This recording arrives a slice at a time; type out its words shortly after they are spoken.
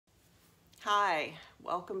Hi,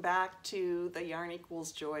 welcome back to the Yarn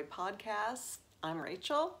Equals Joy podcast. I'm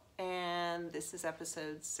Rachel, and this is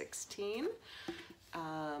episode 16.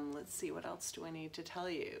 Let's see, what else do I need to tell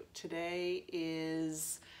you? Today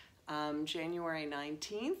is January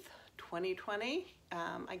 19th, 2020.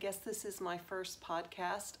 I guess this is my first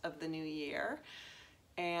podcast of the new year,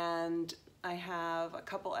 and I have a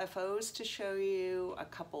couple FOs to show you, a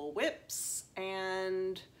couple whips,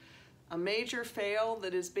 and a major fail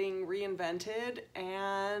that is being reinvented,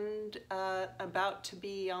 and about to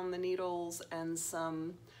be on the needles, and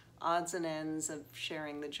some odds and ends of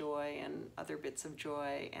sharing the joy and other bits of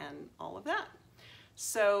joy and all of that.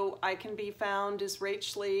 So I can be found as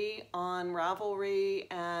Rach Lee on Ravelry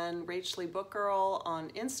and Rach Lee Book Girl on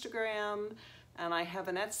Instagram, and I have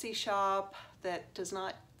an Etsy shop that does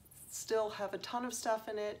not still have a ton of stuff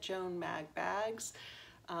in it, Joan Mag Bags.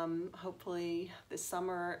 Hopefully this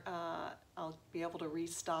summer I'll be able to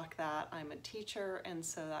restock that. I'm a teacher, and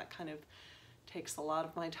so that kind of takes a lot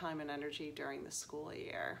of my time and energy during the school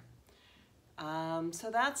year. So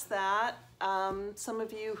that's that. Some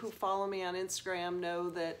of you who follow me on Instagram know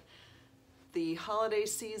that the holiday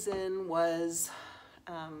season was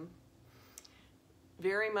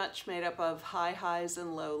very much made up of high highs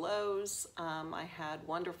and low lows. I had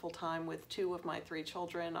wonderful time with two of my three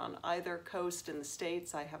children on either coast in the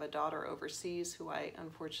States. I have a daughter overseas who I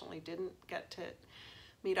unfortunately didn't get to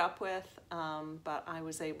meet up with, but I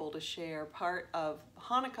was able to share part of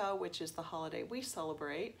Hanukkah, which is the holiday we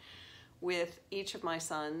celebrate, with each of my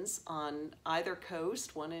sons on either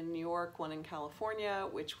coast, one in New York, one in California,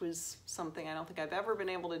 which was something I don't think I've ever been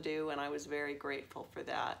able to do, and I was very grateful for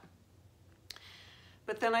that.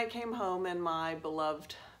 But then I came home, and my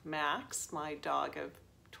beloved Max, my dog of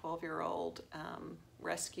 12-year-old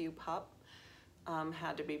rescue pup,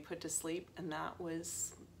 had to be put to sleep, and that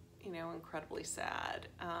was, incredibly sad.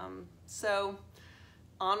 So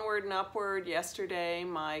onward and upward. Yesterday,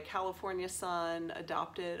 my California son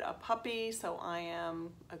adopted a puppy, so I am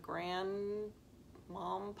a grandmom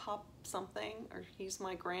pup something, or he's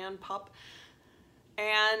my grand pup.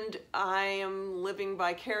 And I am living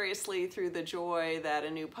vicariously through the joy that a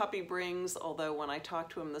new puppy brings, although when I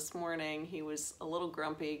talked to him this morning, he was a little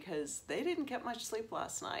grumpy because they didn't get much sleep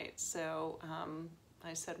last night. So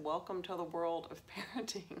I said, welcome to the world of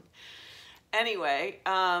parenting. Anyway,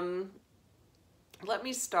 let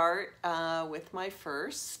me start with my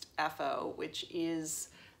first FO, which is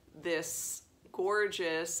this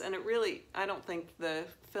gorgeous, and it really, I don't think the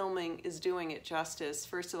filming is doing it justice.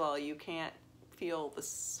 First of all, you can't feel the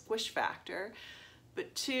squish factor,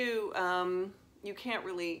 but two, you can't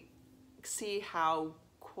really see how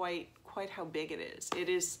quite how big it is. It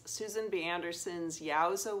is Susan B. Anderson's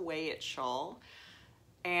Yowza Weigh It shawl,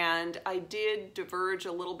 and I did diverge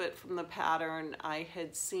a little bit from the pattern. I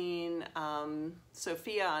had seen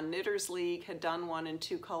Sophia on Knitters League had done one in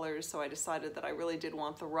 2 colors, so I decided that I really did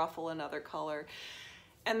want the ruffle another color.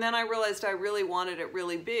 And then I realized I really wanted it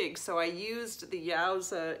really big, so I used the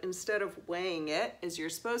Yowza instead of weighing it, as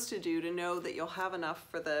you're supposed to do to know that you'll have enough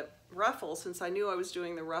for the ruffle. Since I knew I was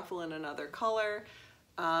doing the ruffle in another color,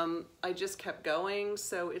 I just kept going.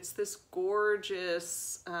 So it's this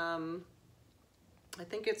gorgeous, I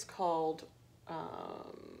think it's called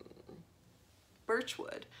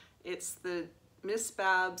Birchwood. It's the Miss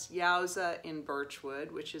Babs Yowza in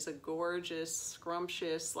Birchwood, which is a gorgeous,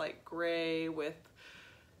 scrumptious, like gray with,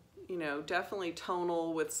 definitely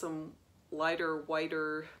tonal with some lighter,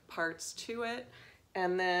 whiter parts to it.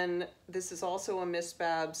 And then this is also a Miss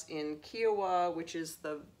Babs in Kiowa, which is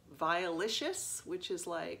the Violicious, which is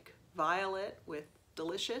like violet with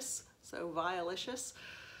delicious, so Violicious.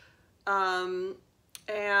 And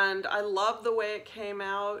I love the way it came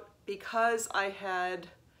out because I had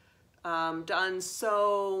done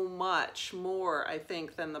so much more, I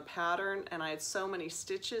think, than the pattern, and I had so many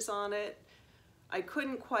stitches on it. I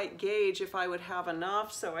couldn't quite gauge if I would have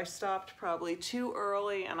enough, so I stopped probably too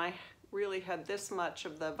early, and I really had this much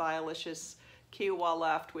of the Violicious Kiowa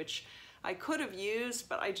left, which I could have used,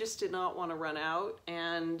 but I just did not want to run out.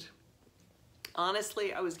 And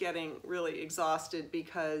honestly, I was getting really exhausted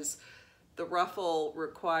because the ruffle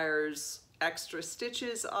requires extra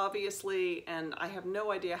stitches, obviously, and I have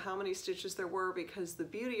no idea how many stitches there were because the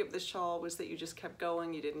beauty of the shawl was that you just kept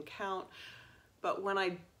going, you didn't count. But when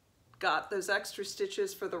I got those extra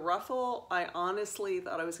stitches for the ruffle, I honestly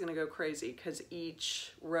thought I was going to go crazy because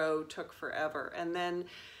each row took forever. And then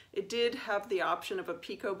it did have the option of a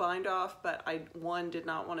picot bind off, but I, did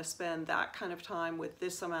not want to spend that kind of time with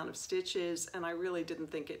this amount of stitches, and I really didn't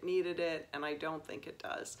think it needed it, and I don't think it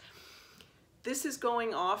does. This is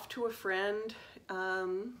going off to a friend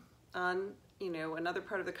on you know, another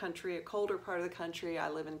part of the country, a colder part of the country. I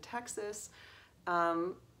live in Texas.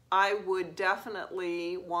 I would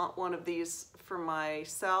definitely want one of these for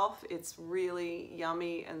myself. It's really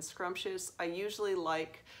yummy and scrumptious. I usually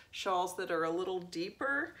like shawls that are a little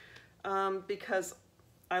deeper because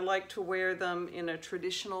I like to wear them in a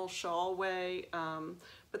traditional shawl way,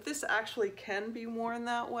 but this actually can be worn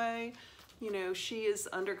that way. You know, she is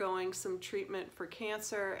undergoing some treatment for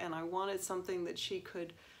cancer, and I wanted something that she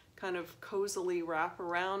could kind of cozily wrap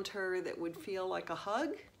around her that would feel like a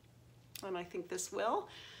hug, and I think this will.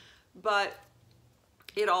 But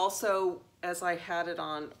it also, as I had it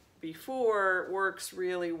on before, works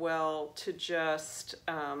really well to just,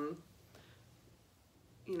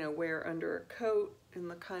 you know, wear under a coat in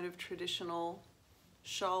the kind of traditional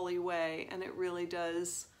shawly way, and it really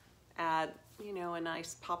does add, you know, a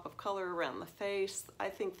nice pop of color around the face. I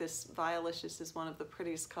think this Violicious is one of the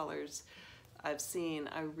prettiest colors I've seen.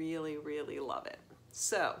 I really, really love it.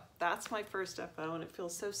 So that's my first FO, and it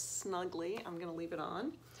feels so snugly. I'm gonna leave it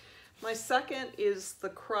on. My second is the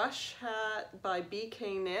Crush hat by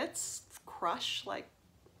BK Knits. Crush, like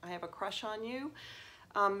I have a crush on you.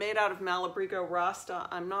 Made out of Malabrigo Rasta.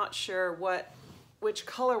 I'm not sure which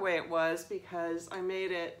colorway it was because I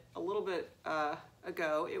made it a little bit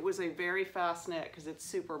ago. It was a very fast knit because it's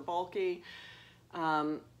super bulky.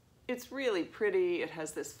 It's really pretty. It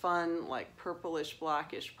has this fun, like purplish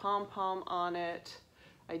blackish pom-pom on it.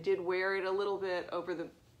 I did wear it a little bit over the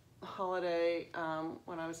holiday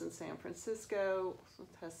when I was in San Francisco. It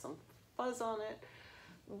has some fuzz on it,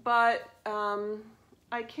 but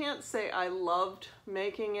I can't say I loved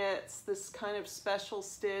making it. It's this kind of special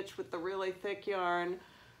stitch with the really thick yarn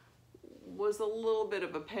was a little bit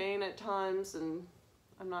of a pain at times, and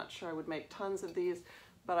I'm not sure I would make tons of these,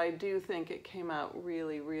 but I do think it came out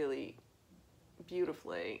really, really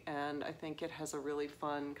beautifully, and I think it has a really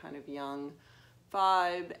fun kind of young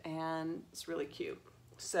vibe, and it's really cute.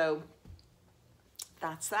 So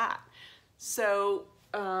that's that. So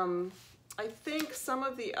I think some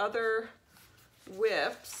of the other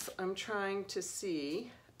whips, I'm trying to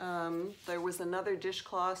see. There was another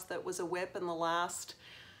dishcloth that was a whip in the last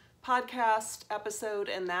podcast episode,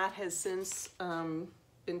 and that has since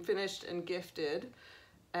been finished and gifted.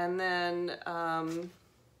 And then,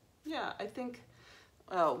 yeah, I think,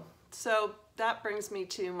 oh, so that brings me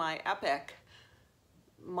to my epic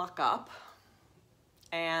muck-up.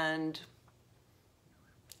 And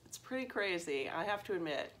it's pretty crazy, I have to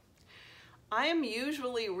admit. I am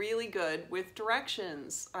usually really good with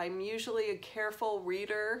directions. I'm usually a careful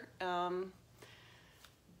reader.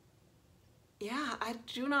 Yeah, I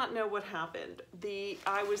do not know what happened.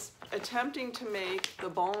 I was attempting to make the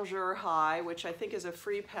Bonjour High, which I think is a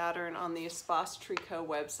free pattern on the Espace Tricot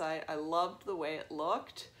website. I loved the way it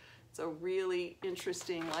looked. It's a really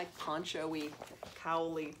interesting, like poncho-y,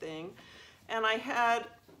 cowl-y thing. And I had,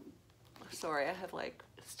 sorry, I had like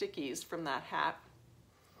stickies from that hat.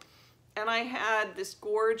 And I had this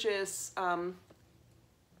gorgeous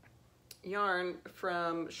yarn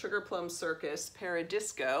from Sugar Plum Circus,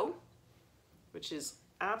 Paradisco, which is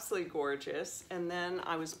absolutely gorgeous. And then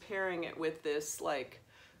I was pairing it with this like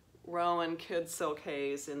Rowan Kid Silk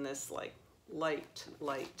Haze in this like light,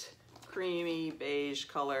 creamy beige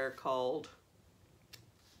color called,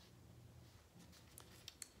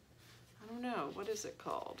 I don't know, what is it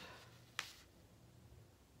called?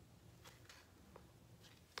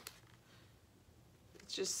 It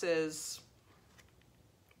just says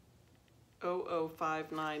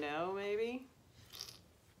 00590 maybe?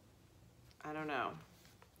 I don't know.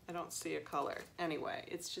 I don't see a color. Anyway,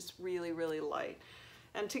 it's just really, really light.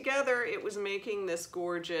 And together it was making this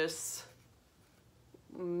gorgeous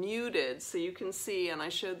muted, so you can see, and I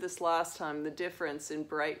showed this last time, the difference in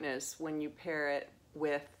brightness when you pair it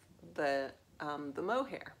with the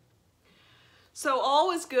mohair. So all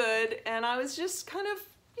was good, and I was just kind of,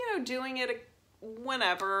 you know, doing it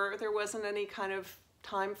whenever. There wasn't any kind of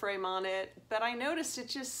time frame on it, but I noticed it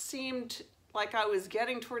just seemed like I was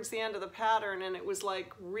getting towards the end of the pattern and it was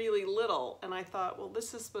like really little, and I thought, well,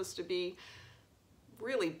 this is supposed to be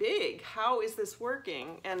really big. How is this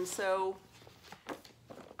working? And so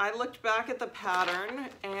I looked back at the pattern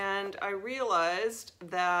and I realized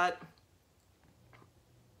that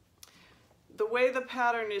the way the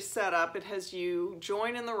pattern is set up, it has you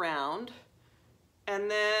join in the round,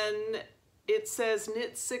 and then it says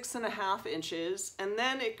knit 6.5 inches, and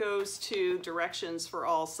then it goes to directions for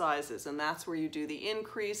all sizes, and that's where you do the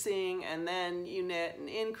increasing, and then you knit and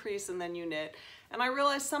increase, and then you knit. And I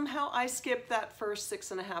realized somehow I skipped that first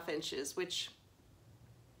 6.5 inches, which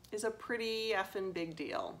is a pretty effing big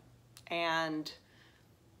deal. And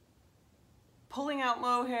pulling out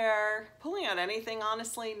mohair, pulling out anything,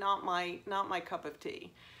 honestly, not my cup of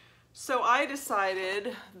tea. So I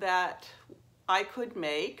decided that I could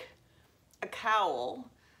make a cowl.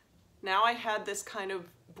 Now I had this kind of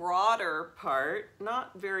broader part,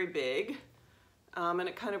 not very big, and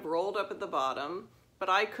it kind of rolled up at the bottom, but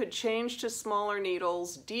I could change to smaller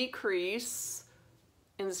needles, decrease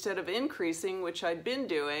instead of increasing, which I'd been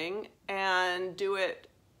doing, and do it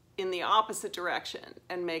in the opposite direction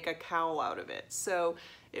and make a cowl out of it. So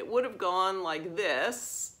it would have gone like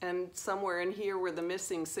this, and somewhere in here were the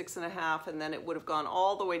missing 6.5, and then it would have gone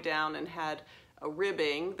all the way down and had a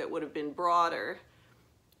ribbing that would have been broader.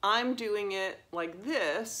 I'm doing it like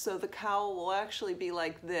this, so the cowl will actually be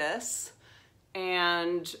like this,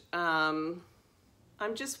 and I'm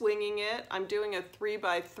just winging it. I'm doing a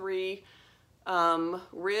 3x3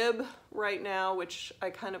 rib right now, which I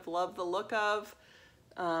kind of love the look of.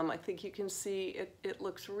 I think you can see it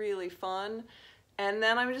looks really fun. And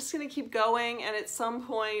then I'm just gonna keep going, and at some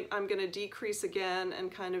point I'm gonna decrease again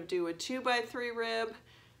and kind of do a 2x3 rib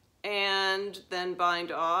and then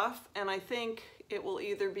bind off. And I think it will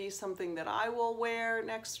either be something that I will wear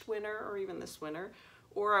next winter or even this winter,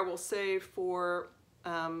 or I will save for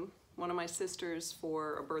one of my sisters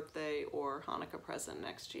for a birthday or Hanukkah present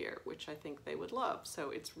next year, which I think they would love.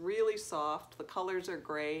 So it's really soft, the colors are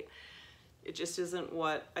great. It just isn't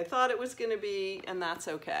what I thought it was gonna be, and that's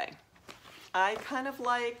okay. I kind of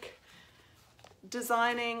like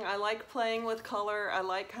designing, I like playing with color, I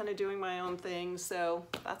like kind of doing my own thing, so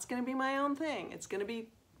that's gonna be my own thing. It's gonna be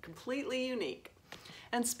completely unique.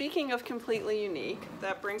 And speaking of completely unique,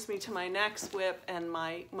 that brings me to my next whip and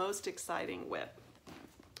my most exciting whip.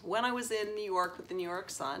 When I was in New York with the New York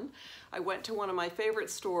Sun, I went to one of my favorite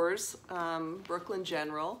stores, Brooklyn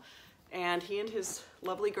General, and he and his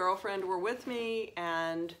lovely girlfriend were with me,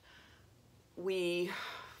 and we,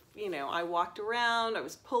 you know, I walked around, I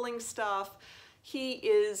was pulling stuff. He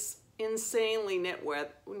is insanely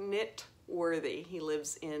knit-worthy. He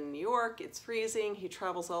lives in New York, it's freezing, he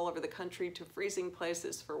travels all over the country to freezing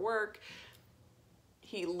places for work.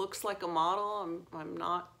 He looks like a model. I'm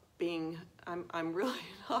really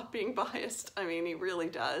not being biased. I mean, he really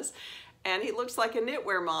does. And he looks like a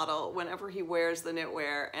knitwear model whenever he wears the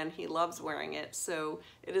knitwear, and he loves wearing it, so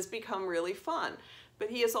it has become really fun.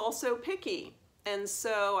 But he is also picky, and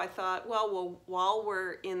so I thought, well, while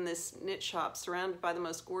we're in this knit shop surrounded by the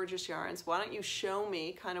most gorgeous yarns, why don't you show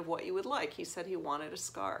me kind of what you would like? He said he wanted a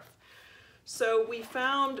scarf. So we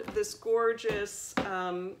found this gorgeous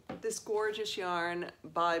yarn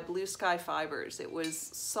by Blue Sky Fibers. It was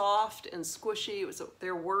soft and squishy. It was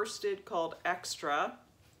their worsted called Extra.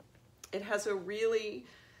 It has a really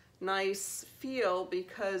nice feel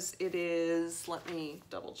because it is, let me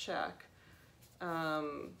double check.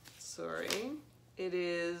 Sorry, it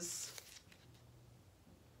is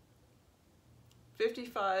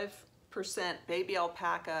 55% baby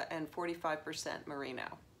alpaca and 45% merino.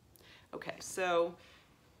 Okay, so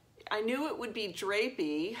I knew it would be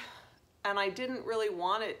drapey, and I didn't really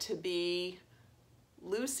want it to be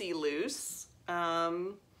loosey-loose.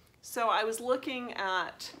 So I was looking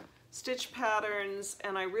at stitch patterns,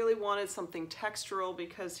 and I really wanted something textural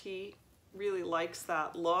because he really likes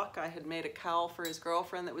that look. I had made a cowl for his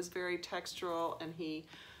girlfriend that was very textural, and he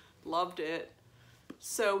loved it.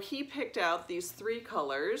 So he picked out these 3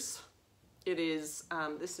 colors. It is,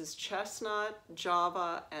 this is chestnut,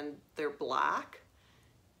 Java, and they're black.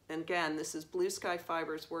 And again, this is Blue Sky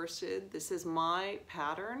Fibers worsted. This is my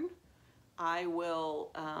pattern. I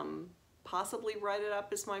will possibly write it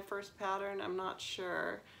up as my first pattern. I'm not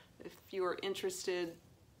sure. If you are interested,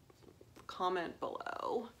 comment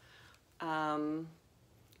below.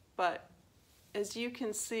 But as you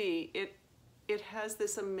can see, it has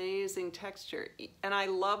this amazing texture, and I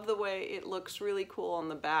love the way it looks really cool on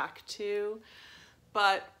the back too.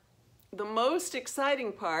 But the most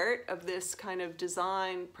exciting part of this kind of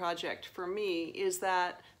design project for me is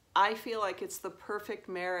that I feel like it's the perfect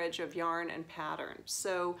marriage of yarn and pattern.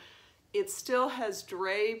 So it still has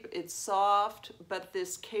drape, it's soft, but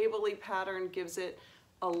this cable-y pattern gives it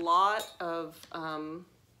a lot of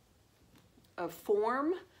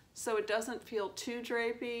form, so it doesn't feel too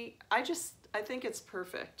drapey. I think it's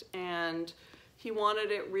perfect, and he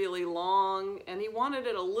wanted it really long, and he wanted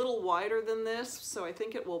it a little wider than this, so I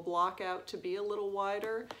think it will block out to be a little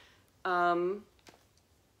wider.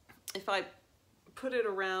 If I put it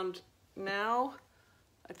around now,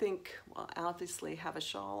 I think, well, I obviously have a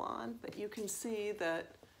shawl on, but you can see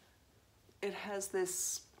that it has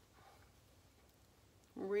this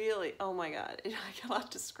really, oh my God, I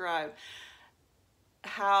cannot describe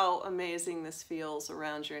how amazing this feels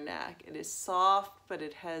around your neck. It is soft, but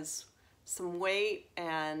it has some weight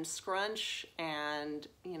and scrunch, and,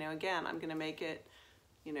 you know, again, I'm gonna make it,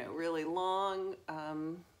 you know, really long.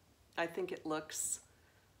 I think it looks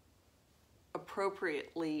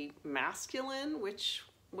appropriately masculine, which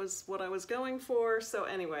was what I was going for. So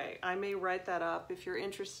anyway, I may write that up. If you're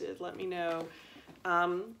interested, let me know.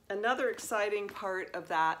 Another exciting part of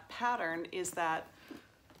that pattern is that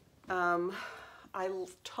I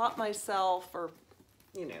taught myself, or,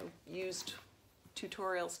 you know, used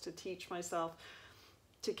tutorials to teach myself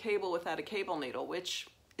to cable without a cable needle, which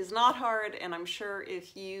is not hard, and I'm sure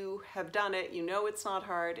if you have done it, you know it's not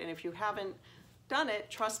hard, and if you haven't done it,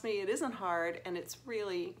 trust me, it isn't hard, and it's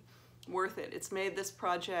really worth it. It's made this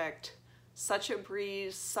project such a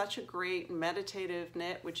breeze, such a great meditative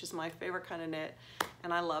knit, which is my favorite kind of knit,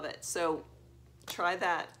 and I love it. So try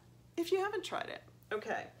that if you haven't tried it.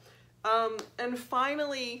 Okay, and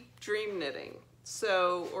finally, dream knitting.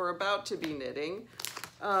 So, or about to be knitting.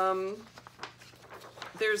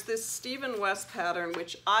 There's this Stephen West pattern,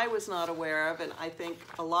 which I was not aware of, and I think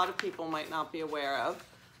a lot of people might not be aware of,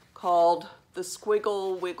 called the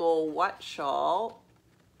Squiggle Wiggle What Shawl.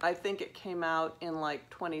 I think it came out in like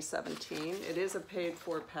 2017. It is a paid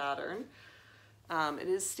for pattern. It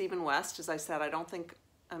is Stephen West, as I said. I don't think,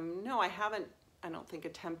 no, I don't think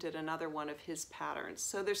attempted another one of his patterns.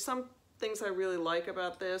 So there's some things I really like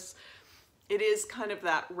about this. It is kind of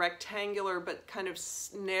that rectangular but kind of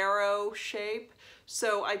narrow shape.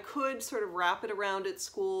 So I could sort of wrap it around at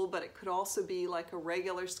school, but it could also be like a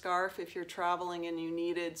regular scarf if you're traveling and you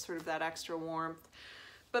needed sort of that extra warmth.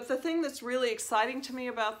 But the thing that's really exciting to me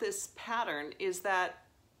about this pattern is that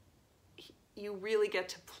you really get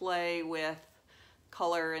to play with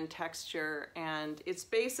color and texture, and it's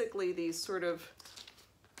basically these sort of,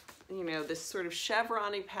 you know, this sort of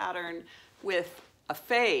chevron-y pattern with a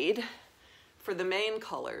fade for the main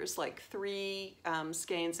colors, like 3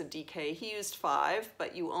 skeins of DK. He used 5,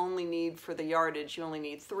 but you only need, for the yardage, you only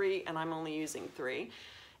need 3, and I'm only using 3.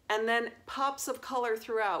 And then pops of color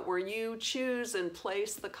throughout where you choose and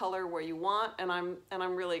place the color where you want, and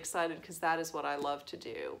I'm really excited because that is what I love to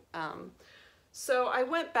do. So I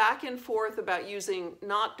went back and forth about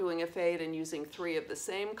not doing a fade and using 3 of the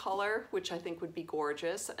same color, which I think would be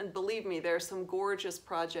gorgeous. And believe me, there are some gorgeous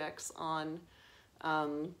projects on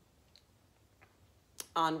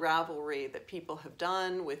Ravelry that people have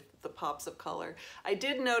done with the pops of color. I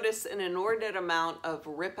did notice an inordinate amount of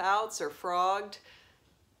rip outs or frogged,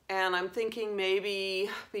 and I'm thinking maybe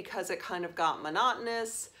because it kind of got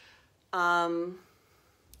monotonous,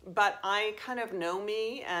 but I kind of know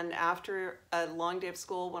me, and after a long day of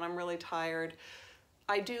school when I'm really tired,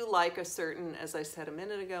 I do like a certain, as I said a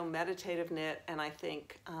minute ago, meditative knit, and I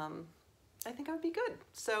think I would be good.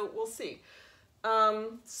 So we'll see.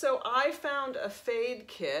 So I found a fade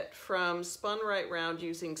kit from Spun Right Round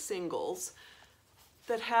using singles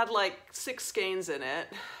that had like 6 skeins in it,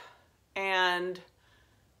 and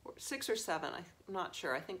 6 or 7, I'm not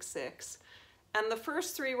sure, I think 6. And the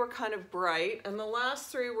first 3 were kind of bright, and the last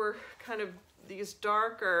 3 were kind of these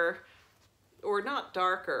darker, or not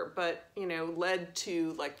darker, but, you know, led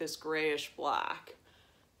to like this grayish black.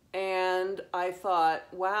 And I thought,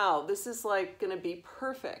 wow, this is like gonna be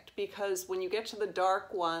perfect, because when you get to the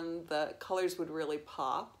dark one, the colors would really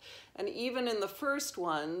pop. And even in the first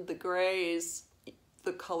one, the grays,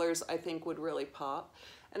 the colors I think would really pop.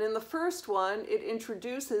 And in the first one, it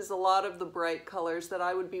introduces a lot of the bright colors that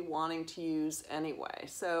I would be wanting to use anyway.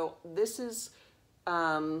 So this is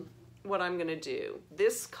what I'm gonna do.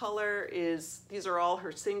 This color is, these are all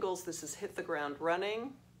her singles. This is Hit the Ground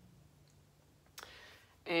Running.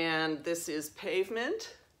 And this is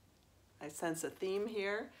Pavement. I sense a theme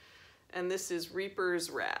here. And this is Reaper's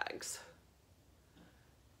Rags.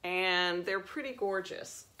 And they're pretty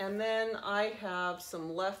gorgeous. And then I have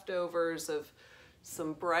some leftovers of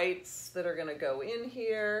some brights that are gonna go in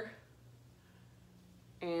here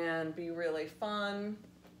and be really fun.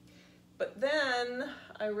 But then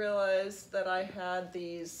I realized that I had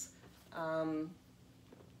these, let's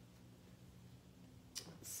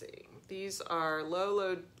see, these are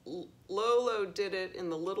Lolo did it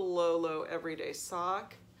in the Little Lolo Everyday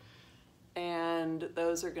Sock, and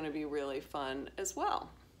those are gonna be really fun as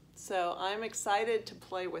well. So I'm excited to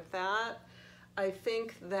play with that. I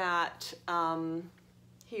think that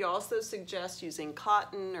he also suggests using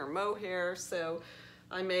cotton or mohair, so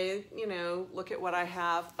I may, you know, look at what I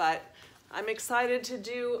have, but I'm excited to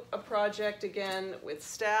do a project again with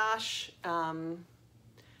stash.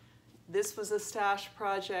 This was a stash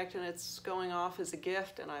project, and it's going off as a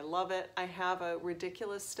gift, and I love it. I have a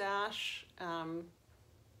ridiculous stash,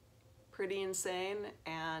 pretty insane,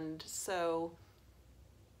 and so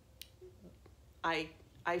I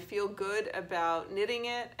I feel good about knitting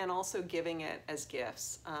it and also giving it as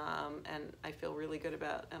gifts. And I feel really good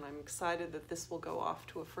about, and I'm excited that this will go off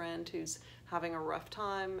to a friend who's having a rough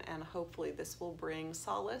time, and hopefully this will bring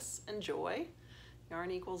solace and joy.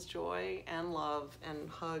 Yarn equals joy and love and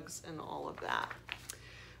hugs and all of that.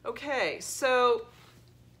 Okay, so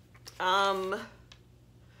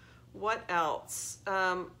what else?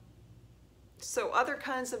 So other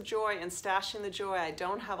kinds of joy and stashing the joy, I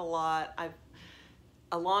don't have a lot.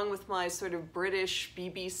 Along with my sort of British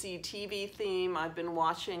BBC TV theme, I've been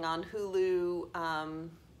watching on Hulu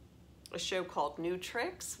a show called New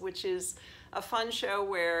Tricks, which is a fun show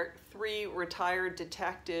where 3 retired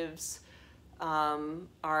detectives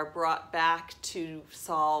are brought back to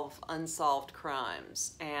solve unsolved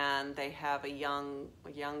crimes. And they have a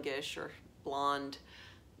youngish or blonde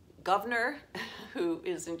governor who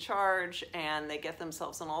is in charge, and they get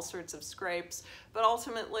themselves in all sorts of scrapes, but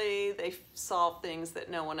ultimately they solve things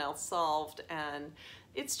that no one else solved. And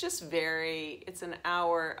it's just it's an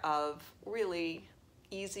hour of really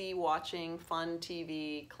easy watching, fun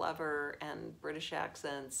TV, clever, and British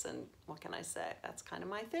accents, and what can I say? That's kind of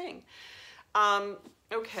my thing.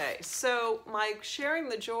 Okay, so my sharing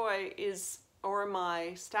the joy or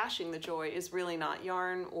my stashing the joy is really not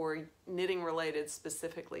yarn or knitting related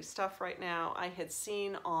specifically stuff right now. I had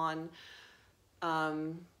seen on,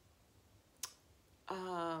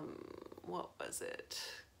 what was it?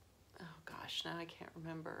 Oh gosh, now I can't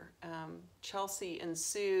remember. Chelsea and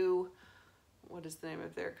Sue, what is the name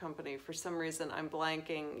of their company? For some reason I'm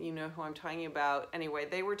blanking. You know who I'm talking about. Anyway,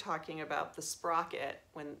 they were talking about the sprocket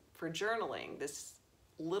for journaling, this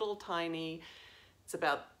little tiny, it's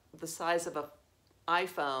about the size of an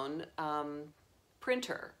iPhone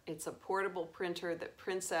printer. It's a portable printer that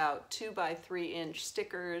prints out 2x3 inch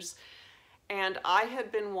stickers. And I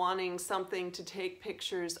had been wanting something to take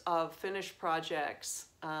pictures of finished projects,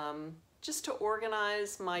 just to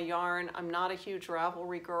organize my yarn. I'm not a huge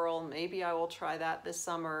Ravelry girl. Maybe I will try that this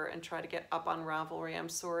summer and try to get up on Ravelry. I'm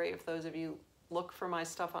sorry if those of you look for my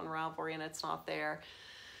stuff on Ravelry and it's not there.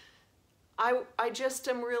 I just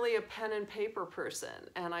am really a pen and paper person,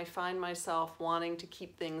 and I find myself wanting to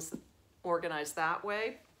keep things organized that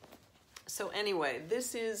way. So anyway,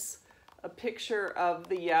 this is a picture of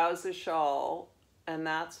the Yowza shawl, and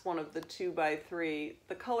that's one of the 2x3.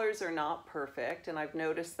 The colors are not perfect, and I've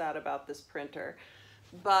noticed that about this printer,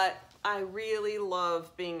 but I really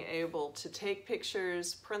love being able to take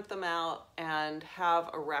pictures, print them out, and have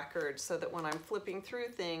a record so that when I'm flipping through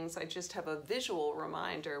things, I just have a visual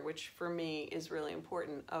reminder, which for me is really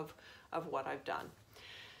important of what I've done.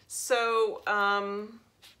 So I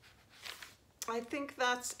think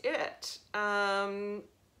that's it. I'm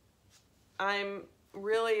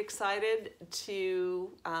really excited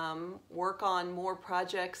to work on more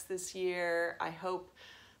projects this year. I hope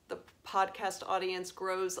the podcast audience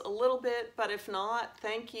grows a little bit, but if not,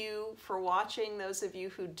 thank you for watching. Those of you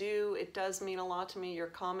who do, it does mean a lot to me. Your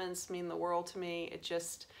comments mean the world to me. It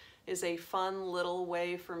just is a fun little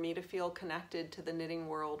way for me to feel connected to the knitting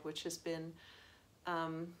world, which has been a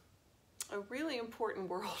really important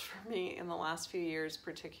world for me in the last few years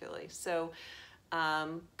particularly. So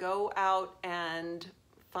go out and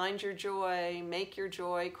find your joy, make your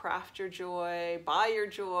joy, craft your joy, buy your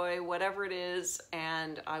joy, whatever it is,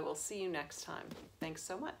 and I will see you next time. Thanks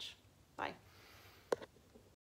so much. Bye.